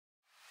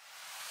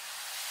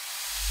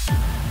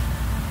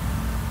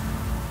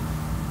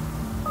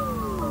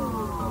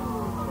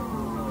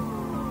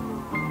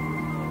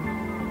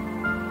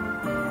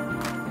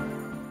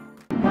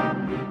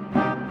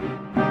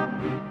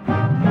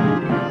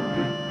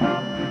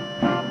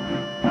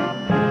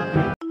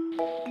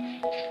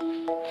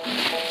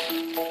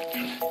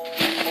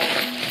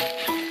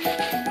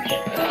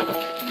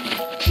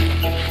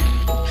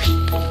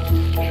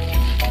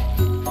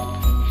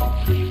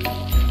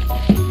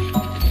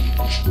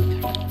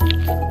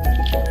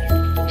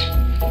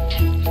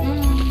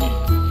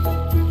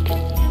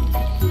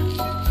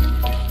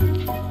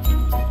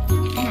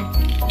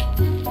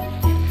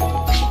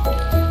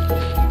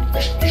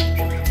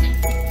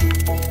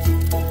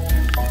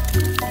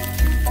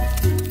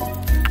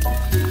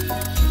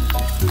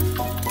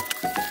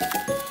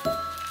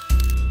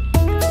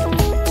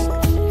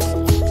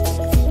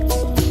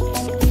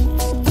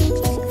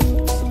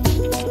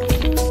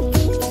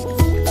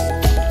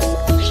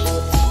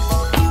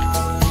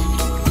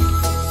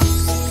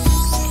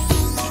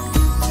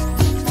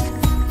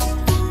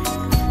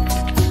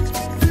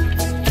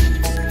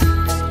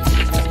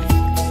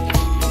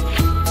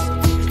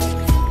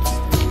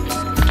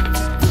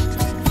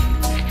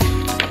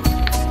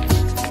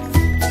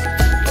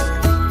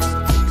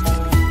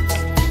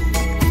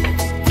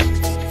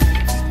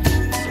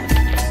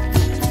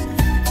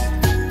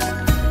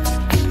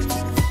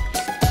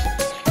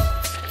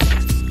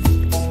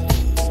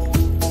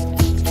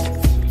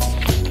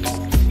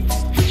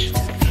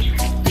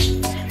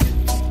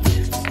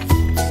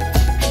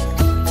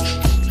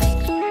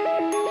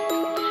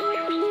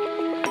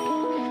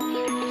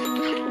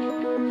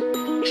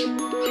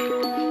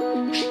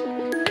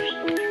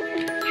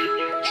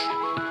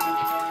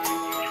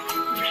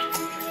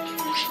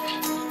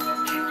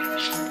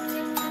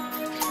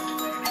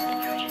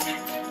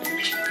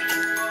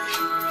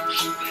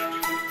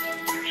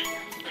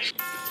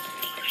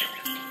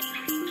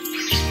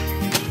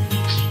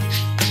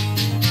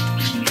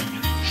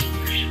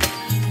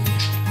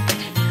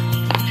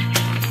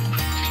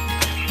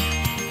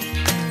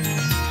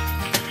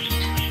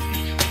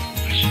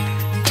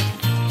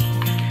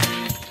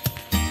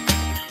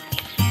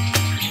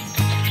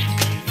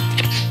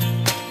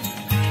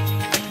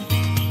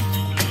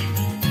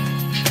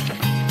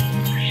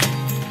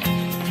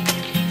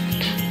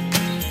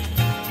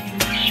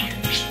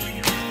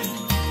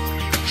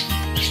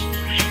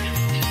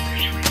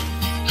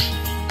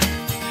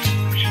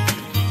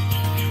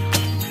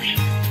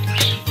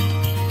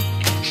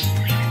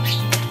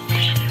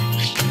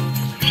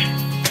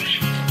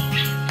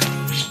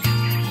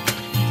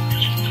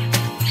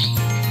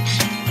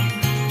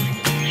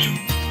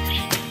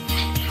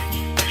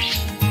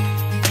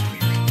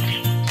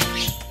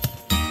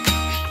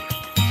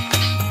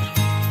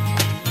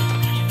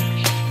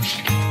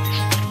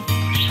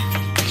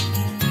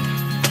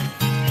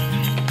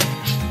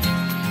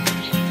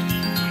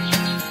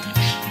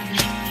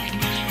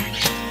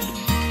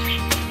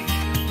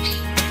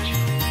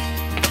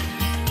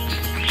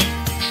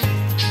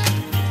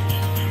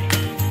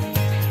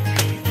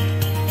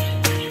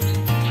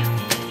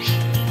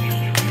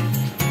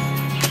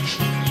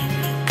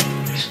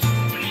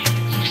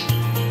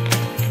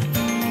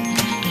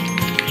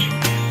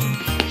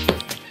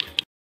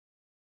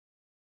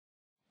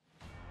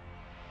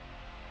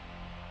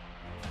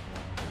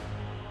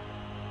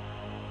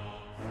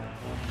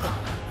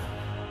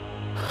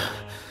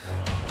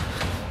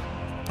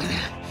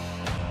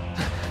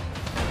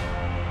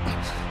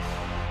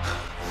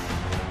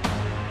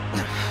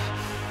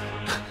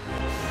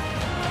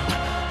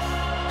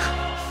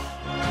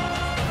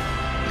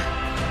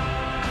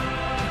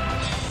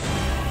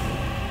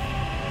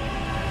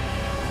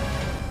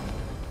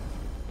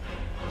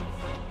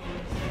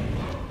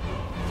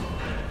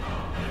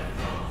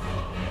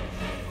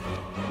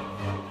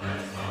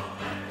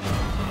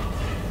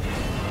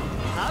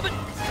ぶり。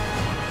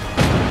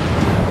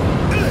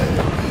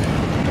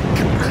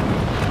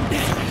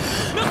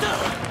ノクト、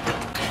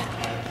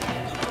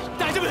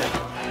大丈夫。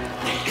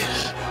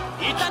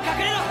一旦隠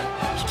れろ。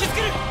引きつ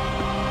ける。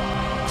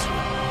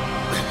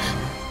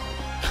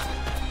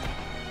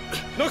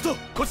ノクト、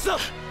こっちだ。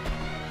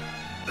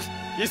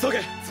急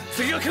げ、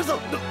次が来るぞ。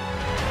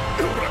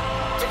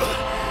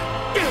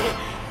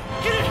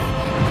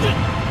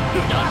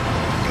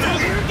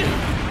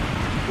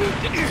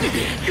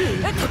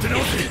立て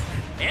直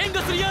せ。援護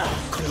するよ。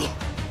これを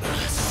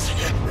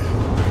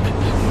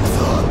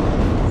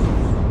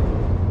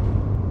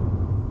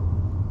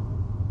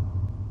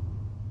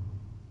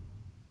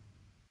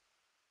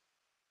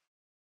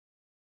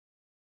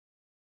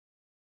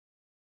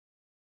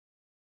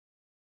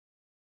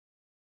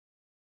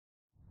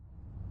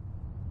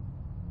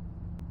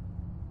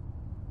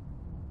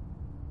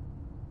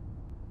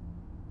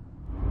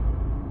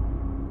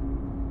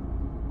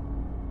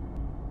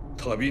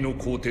旅の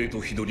皇帝と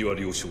日取りは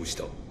了承し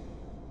た。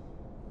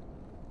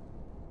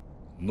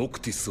ノク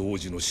ティス王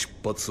子の出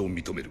発を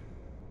認める。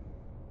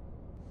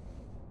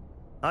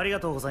ありが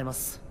とうございま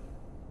す、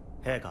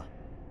陛下。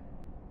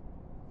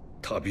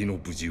旅の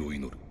無事を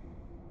祈る。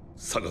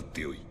下がっ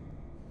てよい。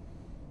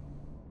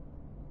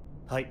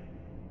はい。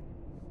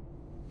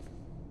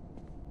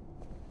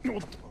お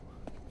っと、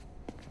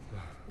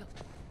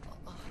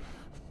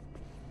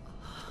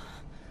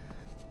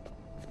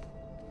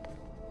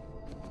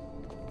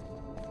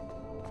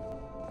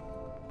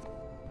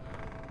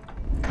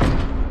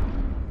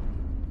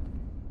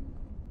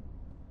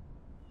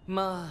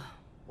まあ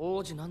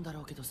王子なんだ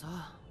ろうけど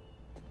さ。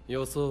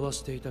予想は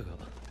していたが。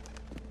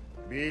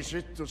ビシ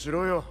ッとし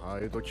ろよ、ああ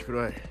いう時く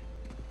らい。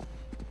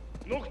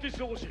ノクティ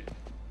ス王子。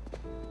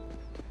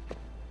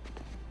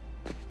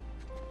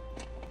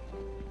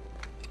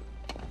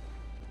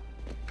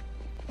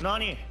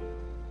何？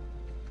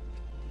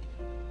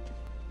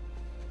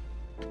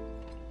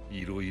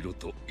いろいろ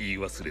と言い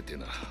忘れて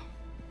な。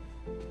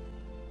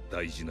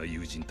大事な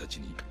友人たち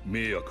に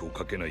迷惑を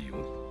かけないよう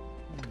に。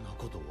そんな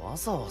ことわ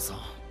ざわざ。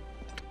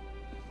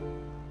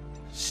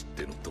知っ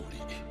ての通り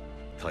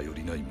頼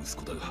りない息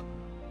子だが、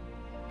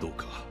どう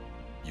か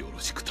よろ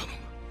しく頼む。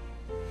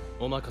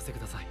お任せく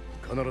ださい。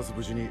必ず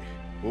無事に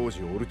王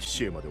子オルティ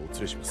シエまでお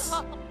連れします。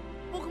あ、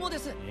僕もで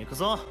す。行く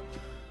ぞ。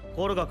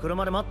コルが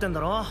車で待ってん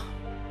だろ。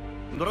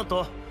ドラッ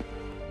ト、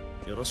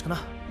よろしくな。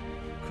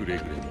くれ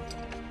ぐれも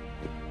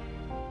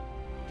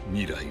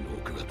未来の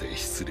奥方へ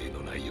失礼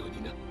のないよう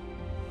にな。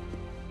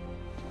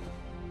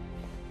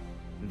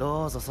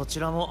どうぞそち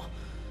らも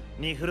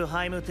ニフル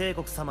ハイム帝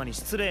国様に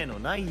失礼の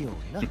ないよう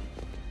にな。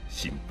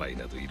心配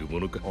などいるも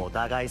のか。お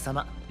互い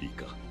様。いい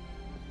か、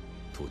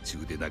途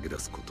中で投げ出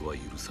すことは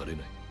許されな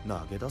い。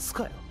投げ出す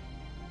かよ。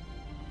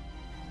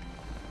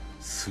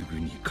すぐ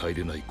に帰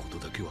れないこと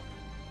だけは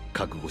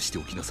覚悟して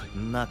おきなさい。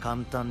んな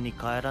簡単に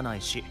帰らな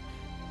いし、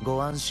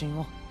ご安心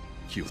を。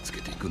気をつ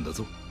けていくんだ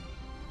ぞ。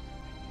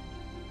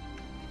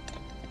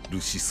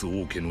ルシス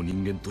王家の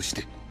人間とし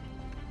て、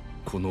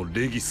この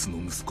レギスの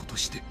息子と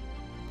して、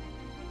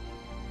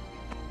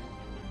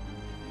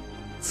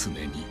常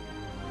に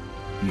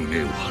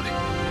胸を張れ。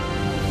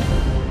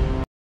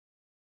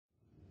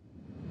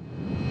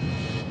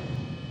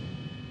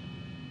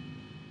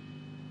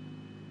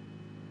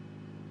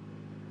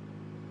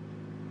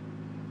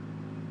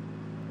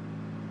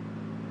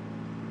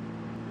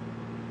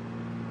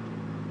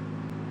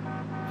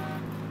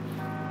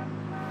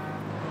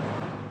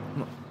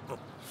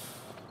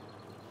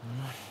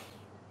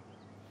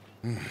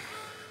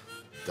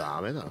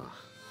ダメだな、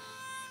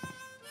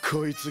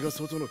こいつが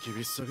外の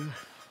厳しさが。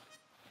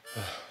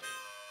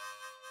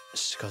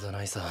仕方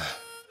ないさ。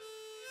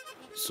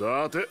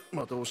さて、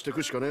また押して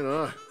くしかねえな。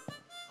は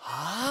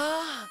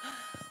あ、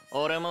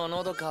俺も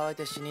喉乾い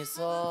て死に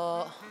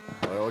そ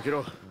おい起き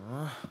ろ。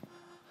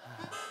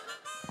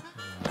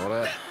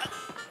俺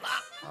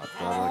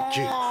働き。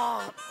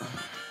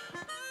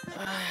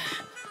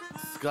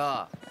つ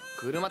か、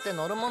車って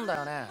乗るもんだ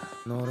よね。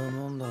乗る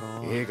もんだ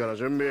ろ。いいから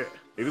準備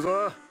行く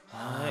ぞ。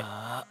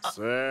は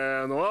せ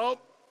ーの。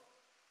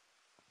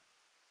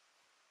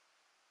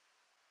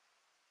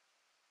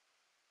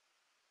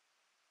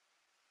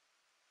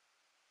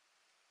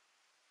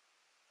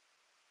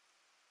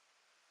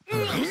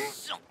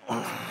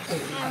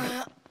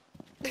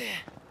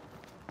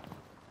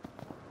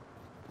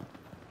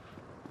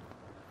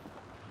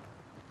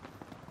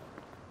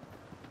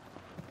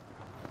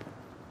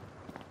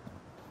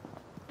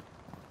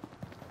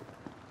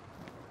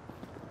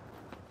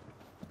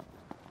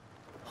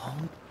ほ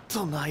ん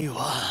とない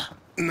わ。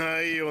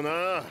ないよ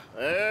な。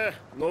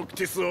ノク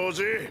ティス王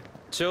子。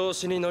調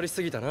子に乗り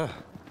すぎたな。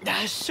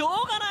しょ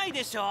うがない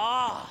でしょ。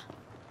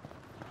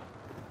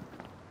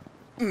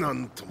な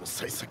んとも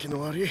幸先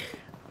の悪い。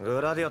グ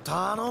ラディオ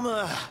頼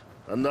む。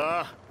なん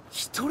だ、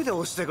一人で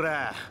押してくれ。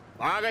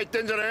バカ言っ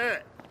てんじゃね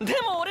え。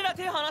でも俺ら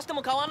手離して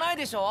も変わんない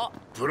でしょ。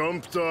プロン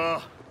プト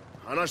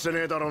話して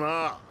ねえだろう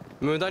な。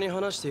無駄に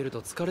話している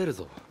と疲れる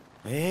ぞ。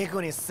いい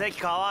子に席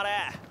変われ。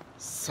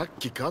さっ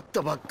き勝っ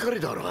たばっかり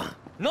だろ。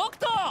ノク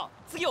ト、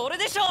次俺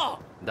でしょ。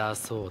だ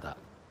そうだ。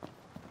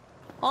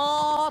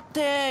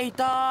手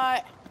痛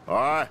い。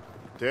おい、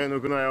手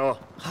抜くなよ。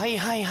はい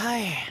はいは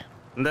い。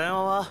電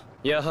話は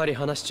やはり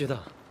話中だ。っ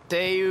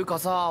ていうか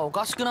さ、お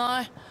かしく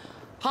ない？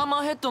ハンマ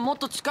ーヘッドもっ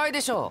と近い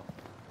でしょ。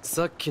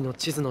さっきの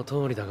地図の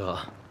通りだ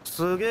が。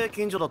すげえ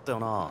近所だったよ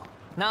な。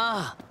な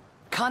あ、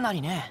かな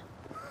りね。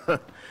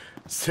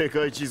世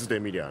界地図で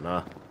見りゃ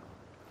な。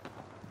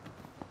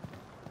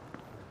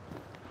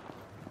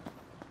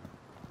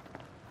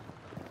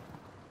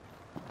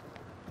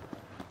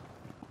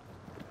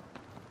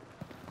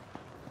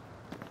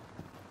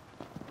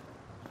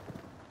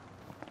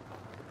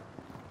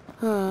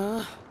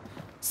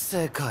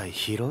世界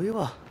広い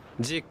わ。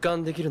実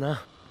感できる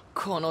な。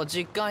この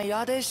実感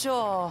嫌でし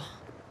ょ。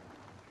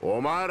お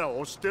前ら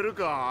押してる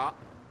か？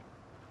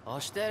押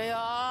してるよ。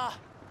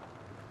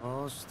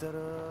押してる。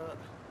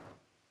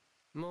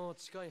もう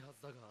近いは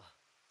ずだが。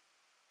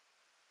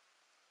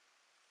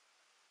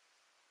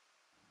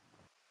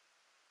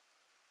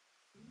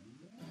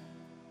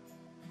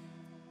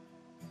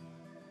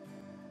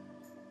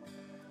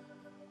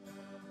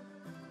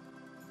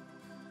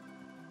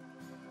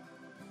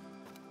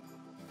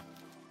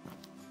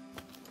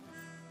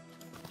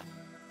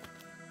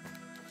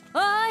お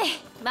ーい、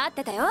待っ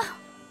てたよ。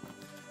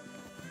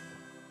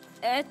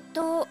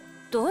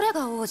どれ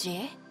が王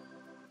子？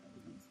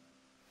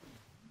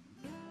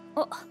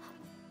お、は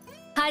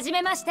じ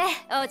めまして、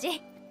王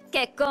子。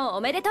結婚お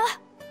めでと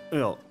う。い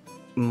や、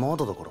ま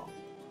だだから。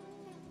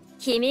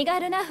君が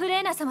ルナ・フ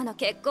レーナ様の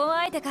結婚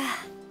相手か。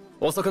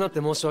遅くなっ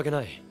て申し訳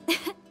ない。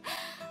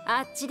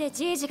あっちで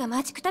じいじが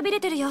待ちくたびれ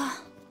てるよ。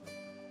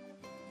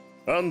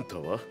あんた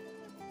は？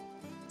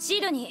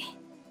シドニー、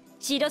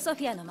シドソ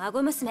フィアの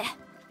孫娘。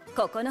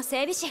ここの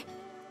整備士。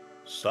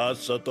さっ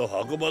さと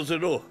運ばせ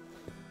ろ。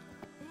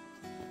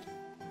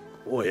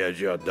親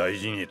父は大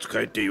事に使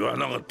えって言わ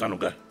なかったの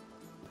か。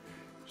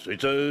そい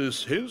つは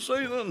繊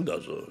細なんだ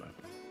ぞ。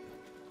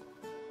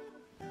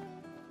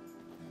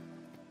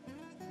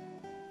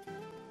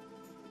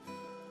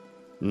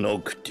ノ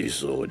クティ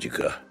ス王子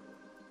か。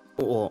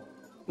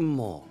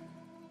まあ。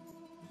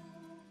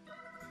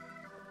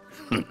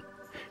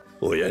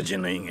親父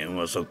の威厳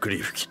はそっくり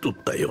拭き取っ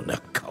たような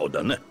顔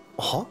だな。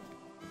は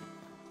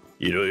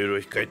いろいろ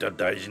控えた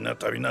大事な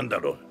旅なんだ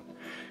ろう。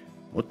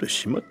もっと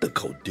締まった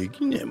顔で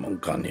きねえもん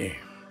かね。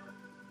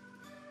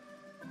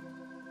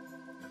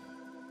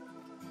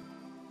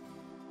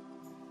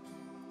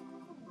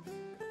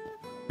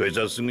こいつ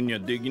はすぐには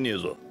できねえ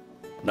ぞ。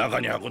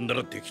中に運んだ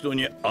ら適当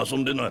に遊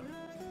んでな。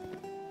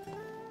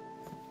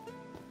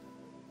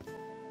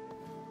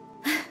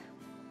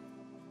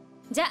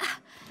じゃあ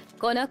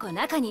この子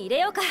中に入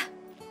れようか。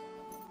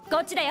こ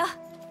っちだよ。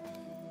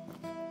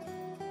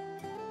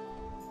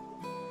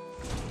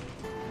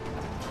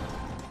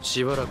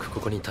しばらく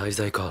ここに滞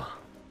在か。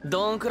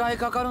どんくらい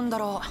かかるんだ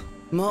ろ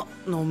ま、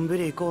のんび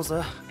り行こう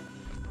ぜ。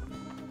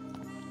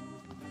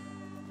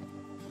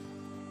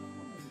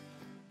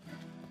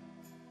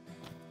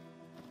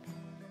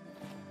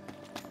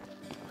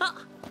あ、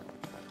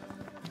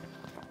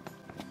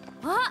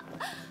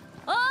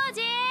王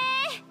子。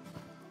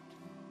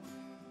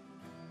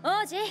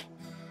王子、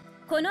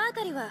この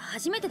辺りは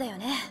初めてだよ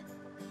ね。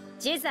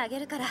地図あげ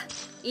るから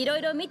いろ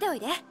いろ見ておい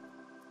で。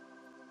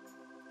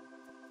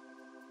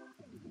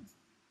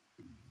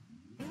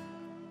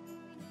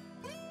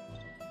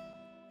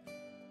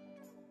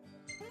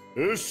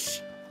よ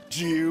し、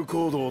自由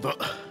行動だ。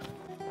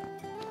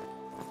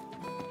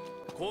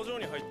工場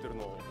に入ってる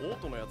のオー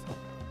トのやつ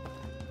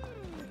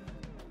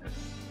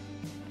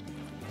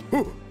だ。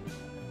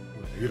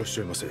いらっし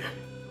ゃいませ。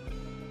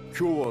今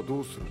日はど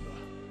うするんだ？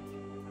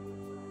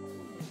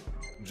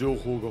情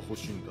報が欲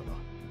しいんだな。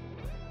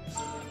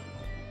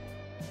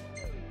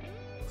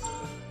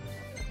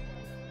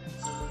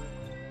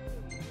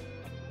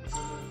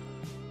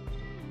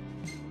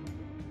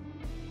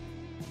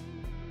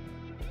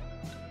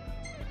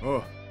あ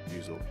あ、い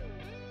いぞ。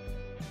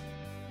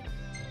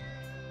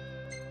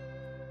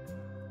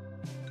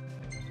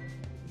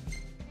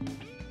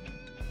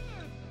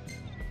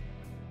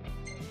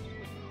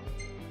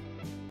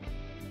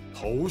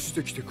倒し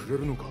てきてくれ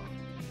るのか？あ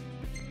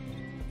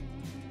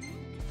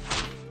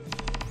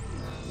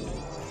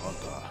ん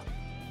た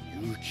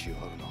勇気あ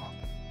る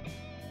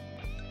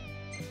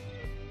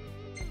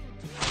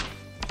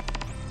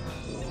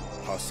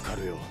な。助か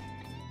るよ。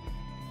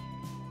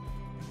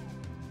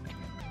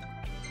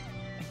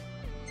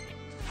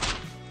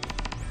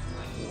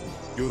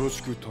よろ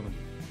しく頼む。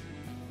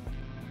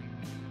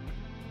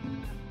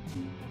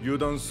油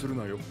断する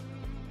なよ。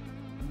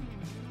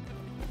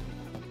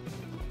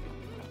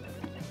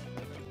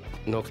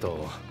ノク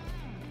ト、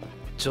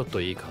ちょっと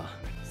いいか。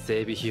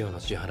整備費用の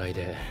支払い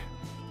で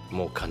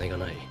もう金が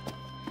ない。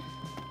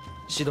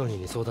シドニー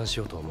に相談し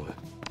ようと思う。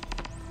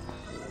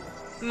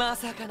う。ま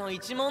さかの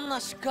一文な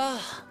しか。あ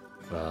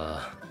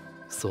あ、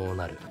そう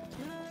なる。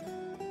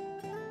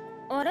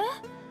あれ、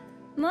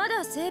ま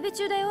だ整備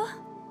中だよ。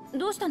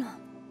どうしたの？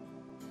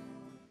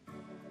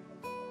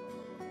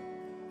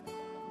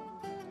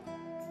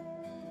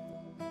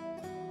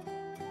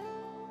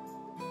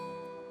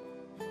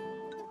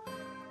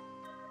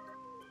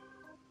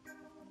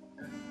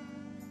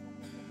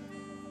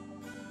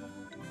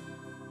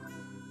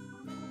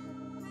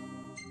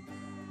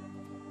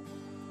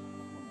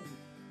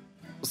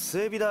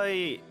整備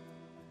代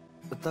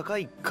高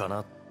いか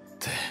なっ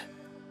て。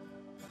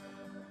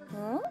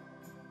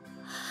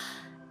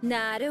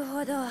なる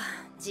ほど、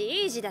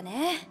じいじだ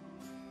ね。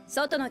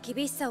外の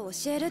厳しさを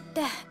教えるっ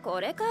てこ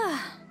れか。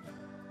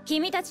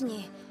君たち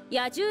に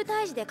野獣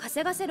退治で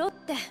稼がせろっ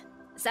て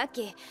さっ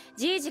き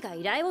じいじが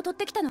依頼を取っ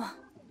てきたの。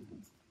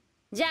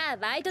じゃあ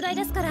バイト代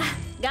出すから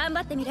頑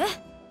張ってみる。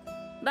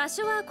場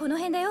所はこの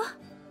辺だよ。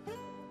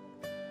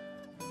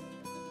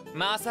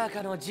まさ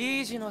かの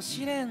じいじの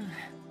試練、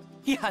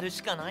やる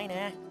しかない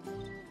ね。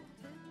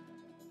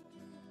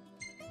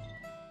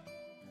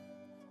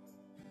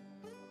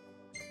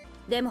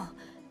でも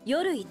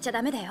夜行っちゃ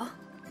ダメだよ。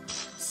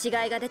死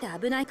骸が出て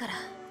危ないから。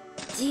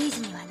じい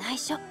じには内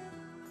緒。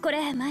こ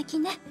れ前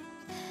金ね。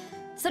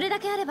それだ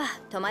けあれば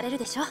泊まれる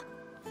でしょ。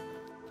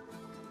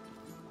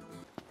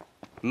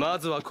ま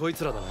ずはこい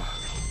つらだな。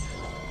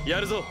や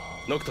るぞ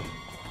ノクト。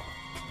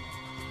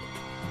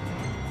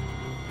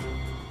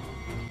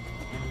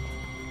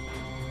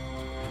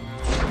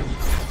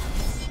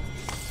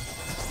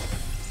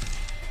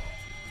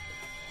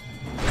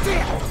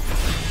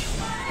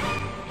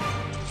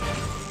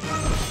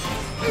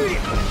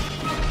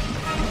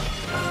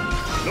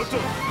ノクト、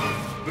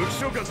武器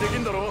召喚でき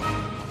んだろ。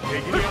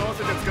敵に合わ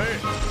せて使え。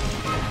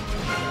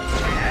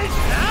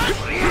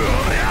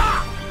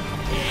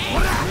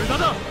無駄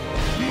だ。も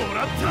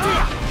らった。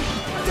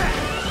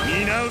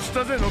見直し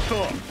たぜノク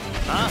ト。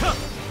あ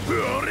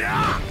おり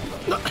ゃ。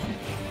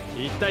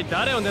一体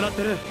誰を狙っ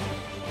てる。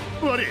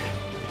悪い。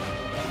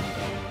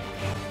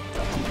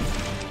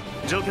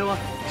状況は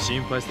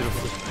心配する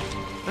ことじゃな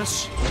い。よ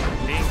し、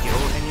臨機応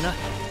変にな。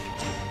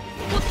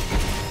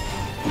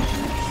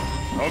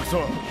ノクト、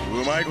う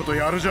まいこと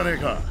やるじゃねえ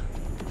か。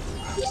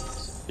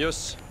よ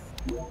し、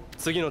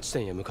次の地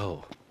点へ向かお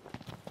う。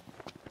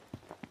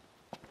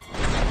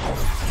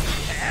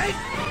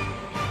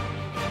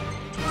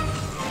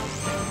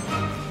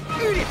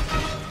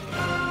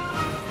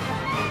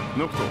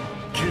ノクト、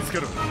気をつけ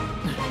ろ。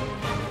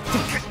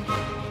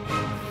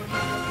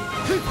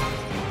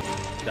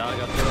だが手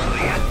は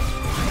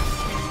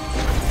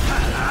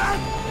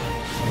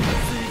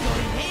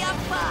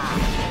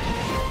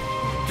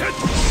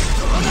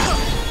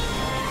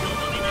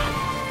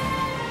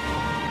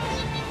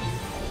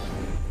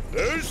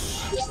よ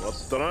し、終わっ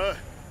たな。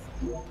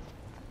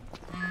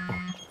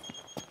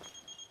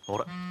あ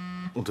れ、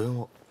電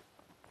話。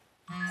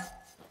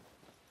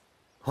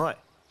はい。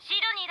シ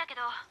ドニーだけ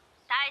ど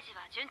退治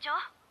は順調？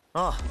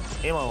ああ、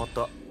今終わっ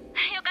た。よ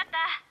かった。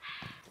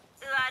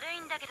悪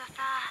いんだけどさ、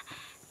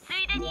つ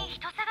いでに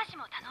人探し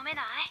も頼め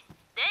ない？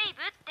デイ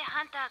ブって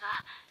ハンターが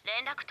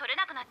連絡取れ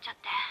なくなっちゃっ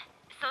て、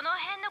その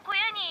辺の小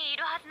屋にい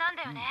るはずなん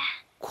だよね。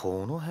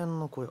この辺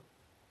の小屋。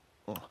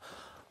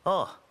あ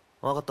あ、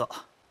わかった。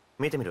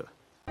見てみる。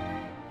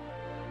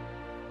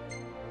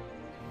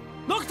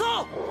ノクト！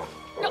こ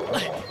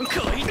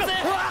いつ！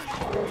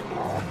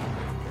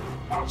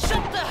シャ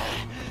ッター！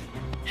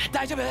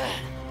大丈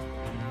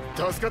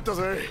夫？助かった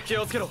ぜ。気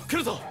をつけろ。来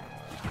るぞ。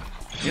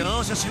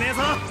容赦しねえ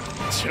ぞ。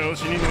調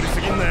子に乗りす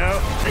ぎんなよ。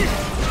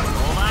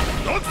お前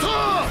ノクト！よ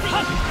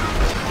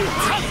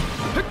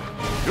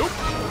っ！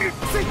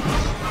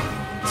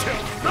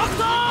ノク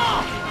ト！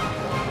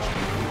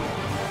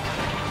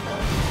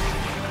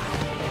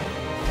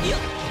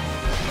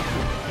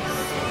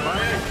早い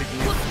敵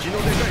に口の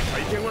でか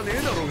い体験はねえ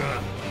だろうが。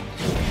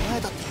お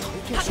前だって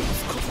体験しま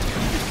すか。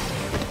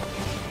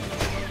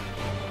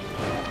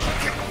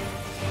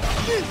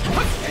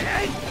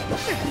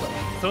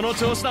その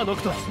調子だノ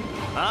クト。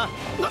ああ、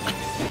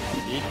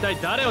一体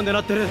誰を狙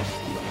ってる。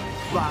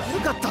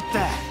悪かったって。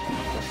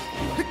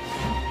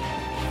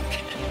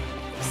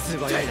素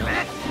早いな。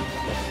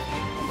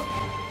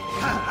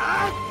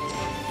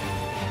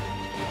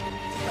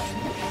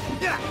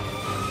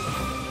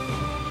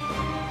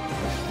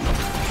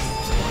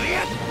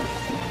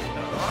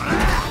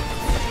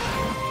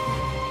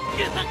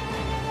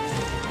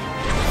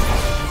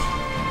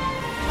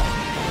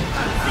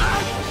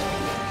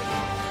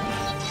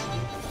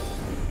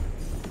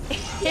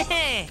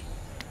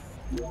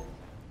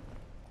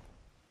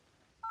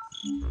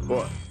お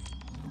い、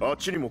あっ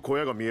ちにも小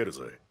屋が見えるぜ。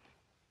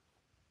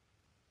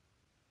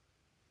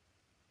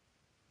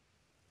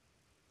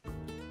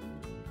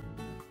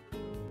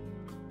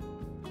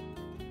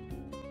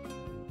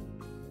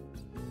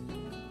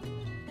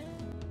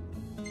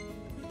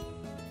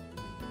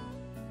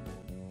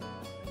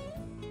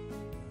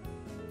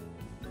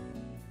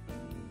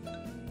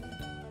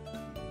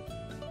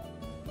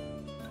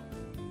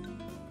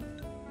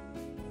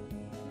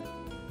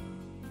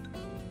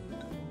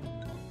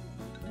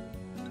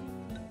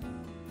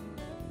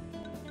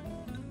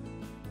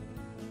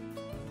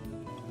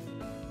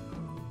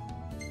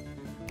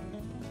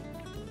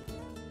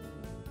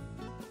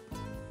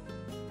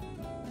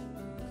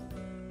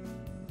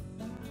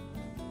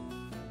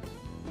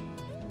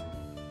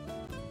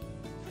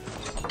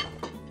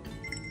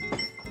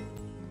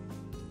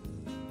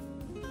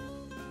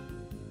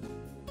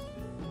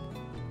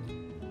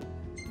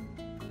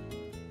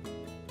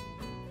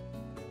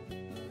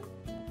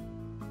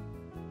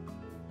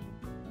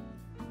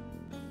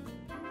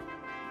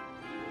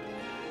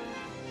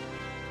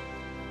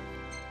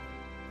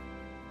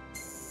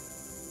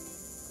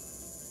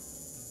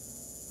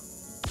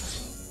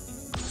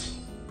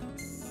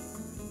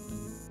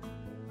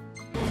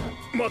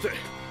待て。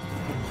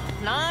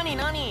なに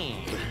な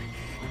に。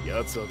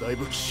奴はだい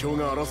ぶ気性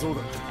が荒そう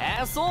だ。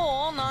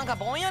そうなんか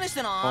ぼんやりし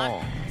てな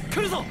い。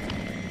来るぞ。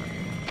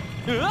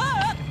うわ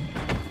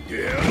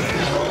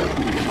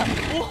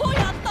おお、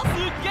やった、すっ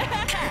げえ。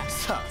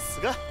さ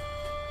すが。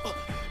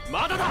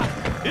まだだ。うわ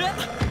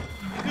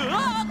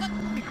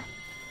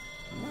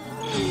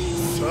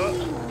さ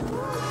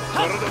あ、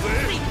からだぜ。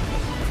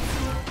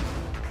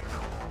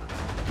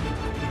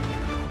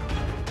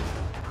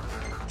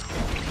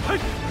はい、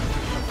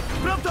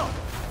ブラッド。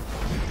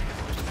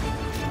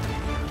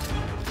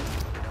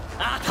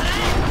当たれ。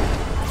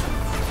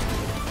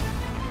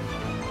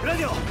ブラ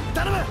ディオ、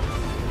頼む。は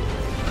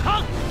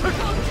っ、こっ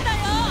ちだよ。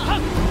は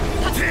っ、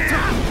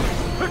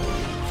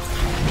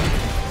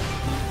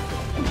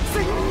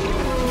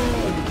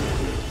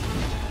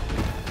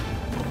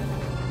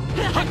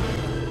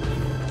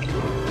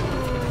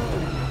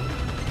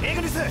エ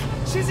グニス、指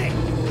示。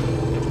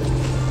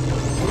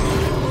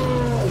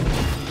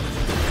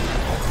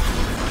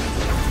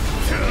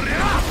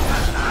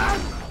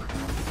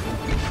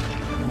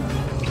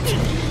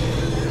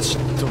ちっ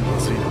とま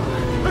ずいな。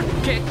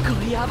結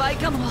構やばい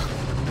かも。み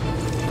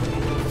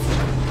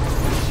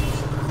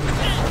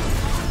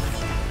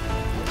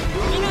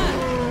んな、あ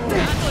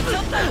とちょ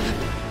っと。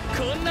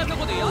こんなと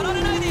こでやら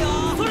れないでよ。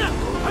そりゃ、は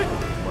い。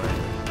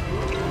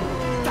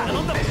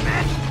頼んだべ。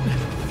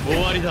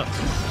終わりだ。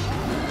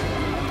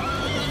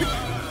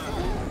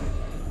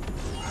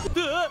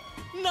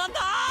なんだ。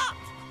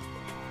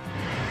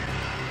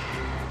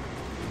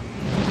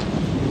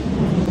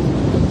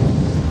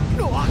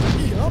うわ、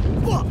やっ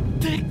ば。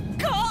でっ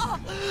か。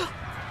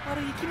あ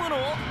れ生き物？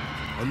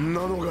あん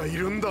なのがい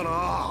るんだ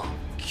な。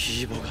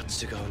規模が違う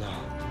な。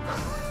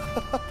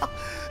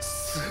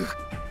すっ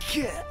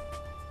げえ。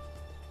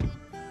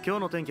今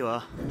日の天気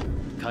は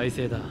快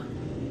晴だ。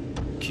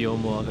気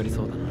温も上がり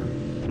そうだな。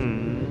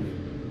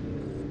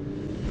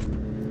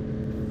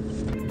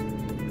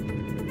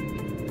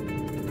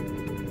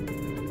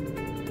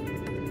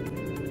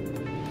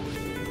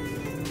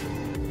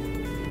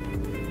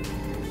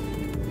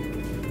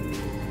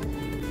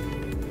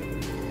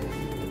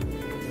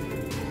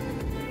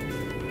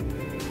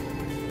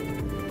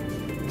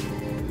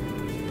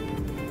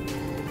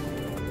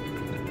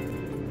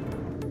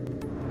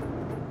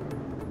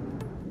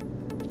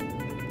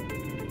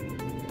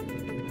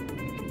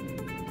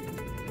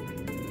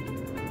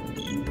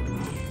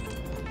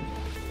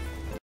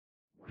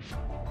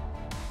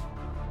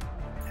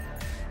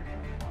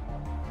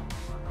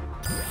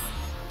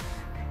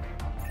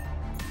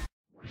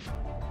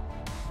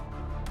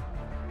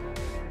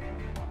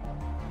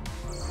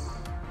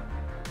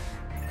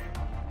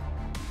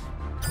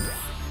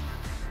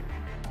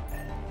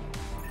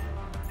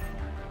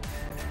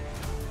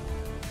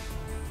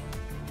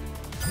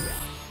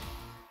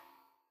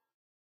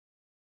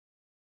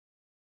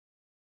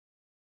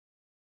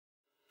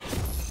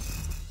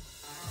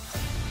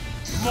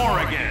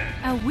Morrigan.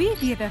 A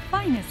weeby the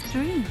finest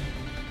dream.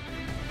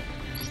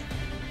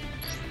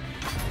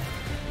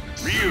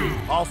 Ryu.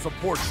 I'll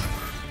support you.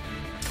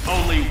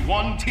 Only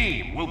one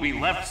team will be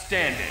left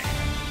standing.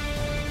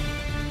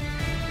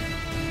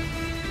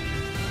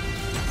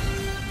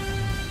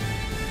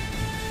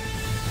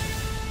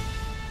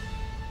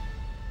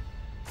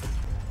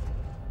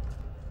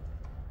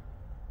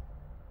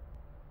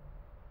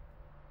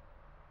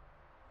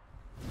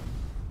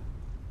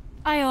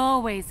 I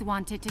always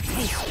wanted to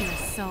taste your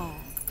soul.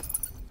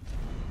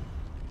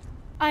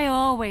 I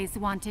always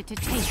wanted to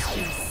taste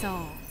your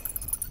soul.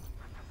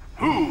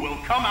 Who will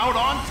come out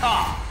on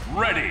top?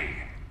 Ready.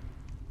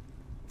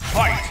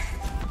 Fight!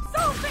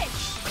 Soul Fit!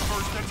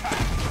 First attack.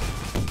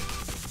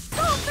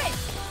 Soul Fit!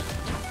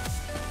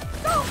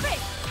 Soul Fit!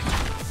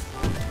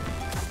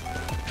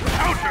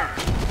 Counter!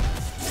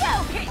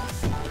 Soul Fit!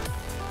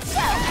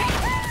 Soul Fit!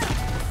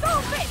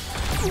 Soul Fit!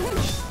 You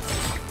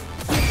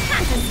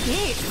can't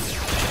escape!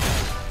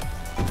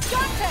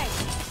 Dante!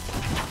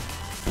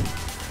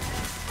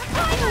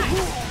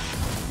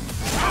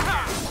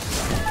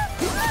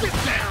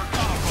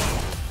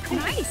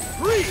 Nice!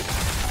 Freeze!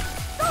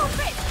 Soul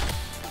Fit!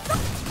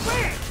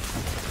 Bam!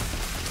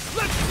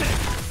 Let's sit!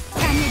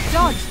 Can you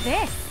dodge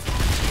this?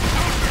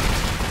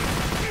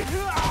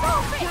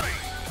 Soul Fit!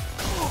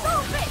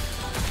 Soul Fit!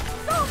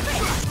 Soul Fit!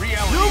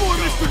 Reality. No more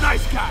show. Mr.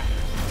 Nice Guy!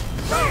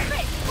 Soul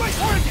Fit!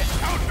 Target!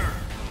 Counter!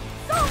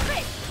 Soul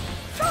Fit!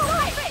 Soul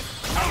Fit!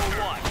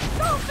 Counter one.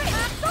 Soul Fit!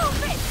 Soul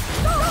Fit!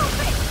 Soul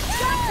Fit!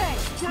 Dante!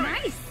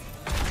 Nice!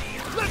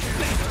 Let's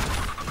sit!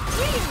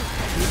 Ryu!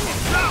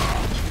 Now!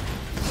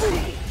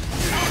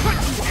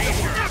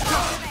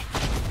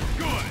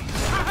 Good.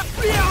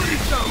 Reality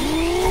show!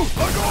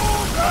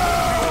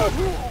 Hadouken!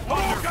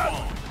 Wonderful.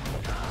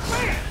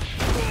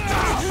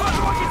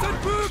 Hadouken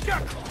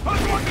Booyah!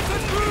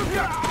 Hadouken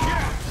Booyah!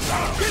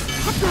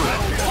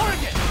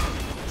 Target!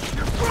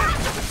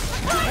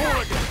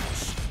 Oregon!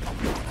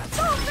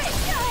 Soul Fit!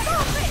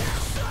 Soul Fit!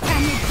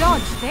 Can you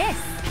dodge this?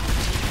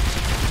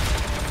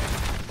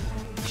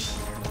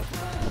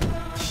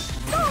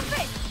 Soul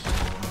Fit!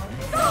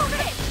 Soul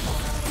Fit!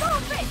 Soul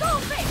Fit! Soul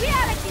Fit!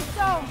 Reality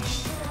Zone!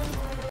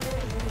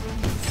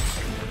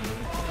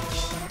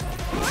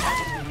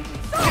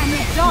 Can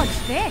you dodge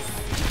this?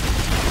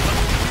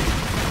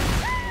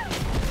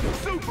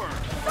 Super!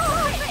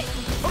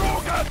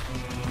 Harogan!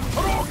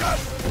 Harogan!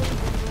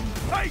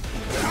 Hey!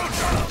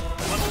 Counter!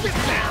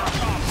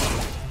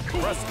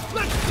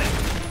 Let's sit!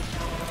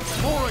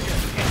 Morrigan!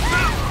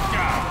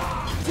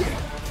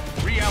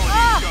 Reality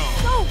show!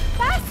 So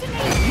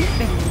fascinating! You've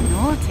been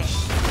naughty.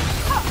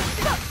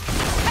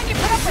 Can you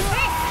put up with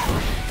this?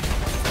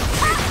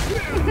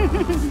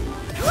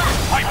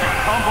 Hyper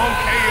combo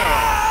KO!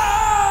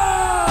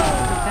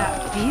 Did that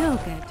feel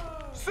good?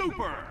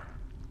 Super!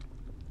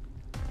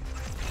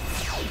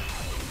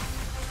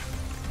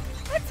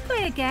 Let's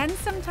play again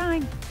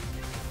sometime.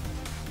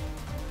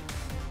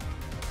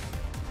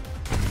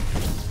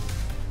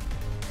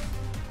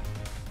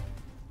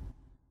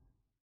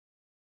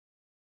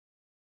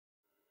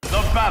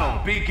 The battle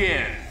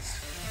begins!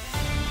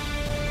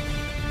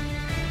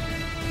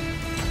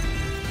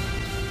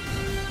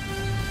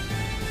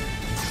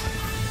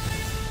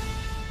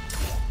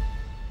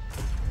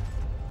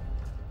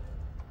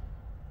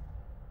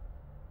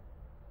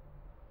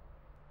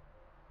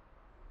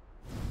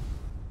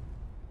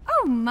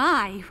 Oh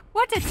my,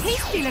 what a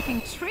tasty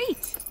looking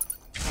treat!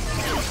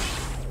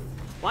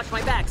 Watch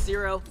my back,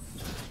 Zero.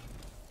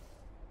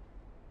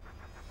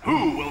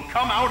 Who will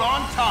come out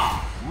on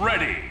top?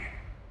 Ready!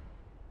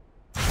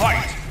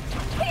 Fight!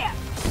 Here!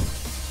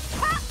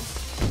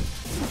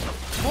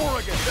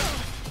 Morrigan!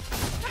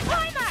 The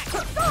climax!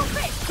 Go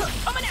quick!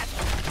 Coming at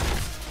you!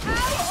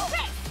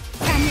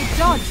 Can you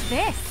dodge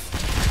this?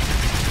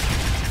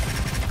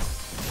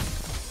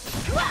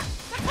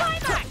 The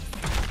climax!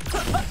 Go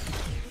quick!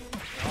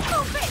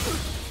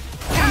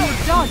 Can you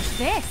dodge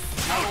this?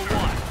 Level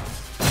 1.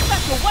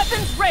 Special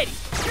weapons ready.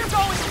 You're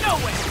going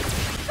nowhere.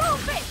 Go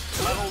quick!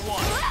 Level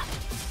 1!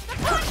 The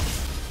punch!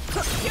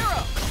 Zero.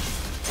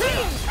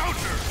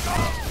 Counter!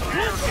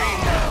 Rear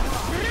game!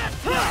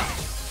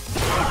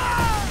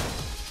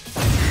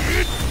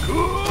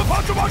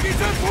 Matsumaki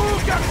Zenfu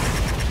Gak!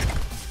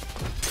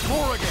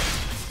 Morrigan!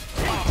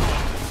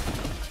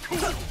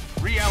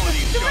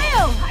 Reality show!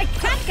 Thrill! I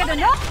can't get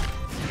enough!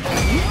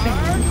 You've been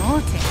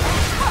naughty.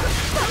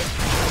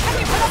 Can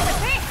you put up with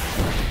this?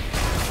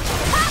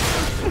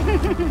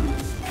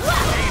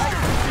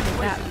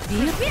 That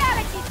feel?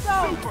 Reality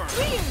show! Super.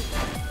 Real!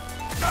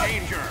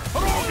 Danger!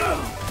 Harogan!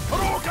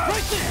 Harogan!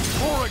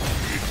 Morrigan!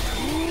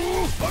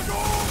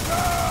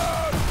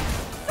 Harogan!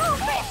 So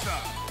big!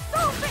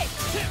 So big!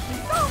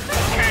 So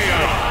big! KO!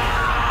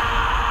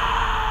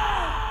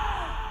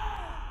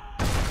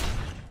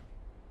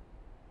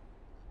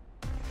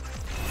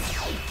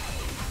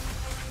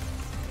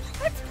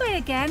 Let's play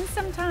again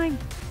sometime.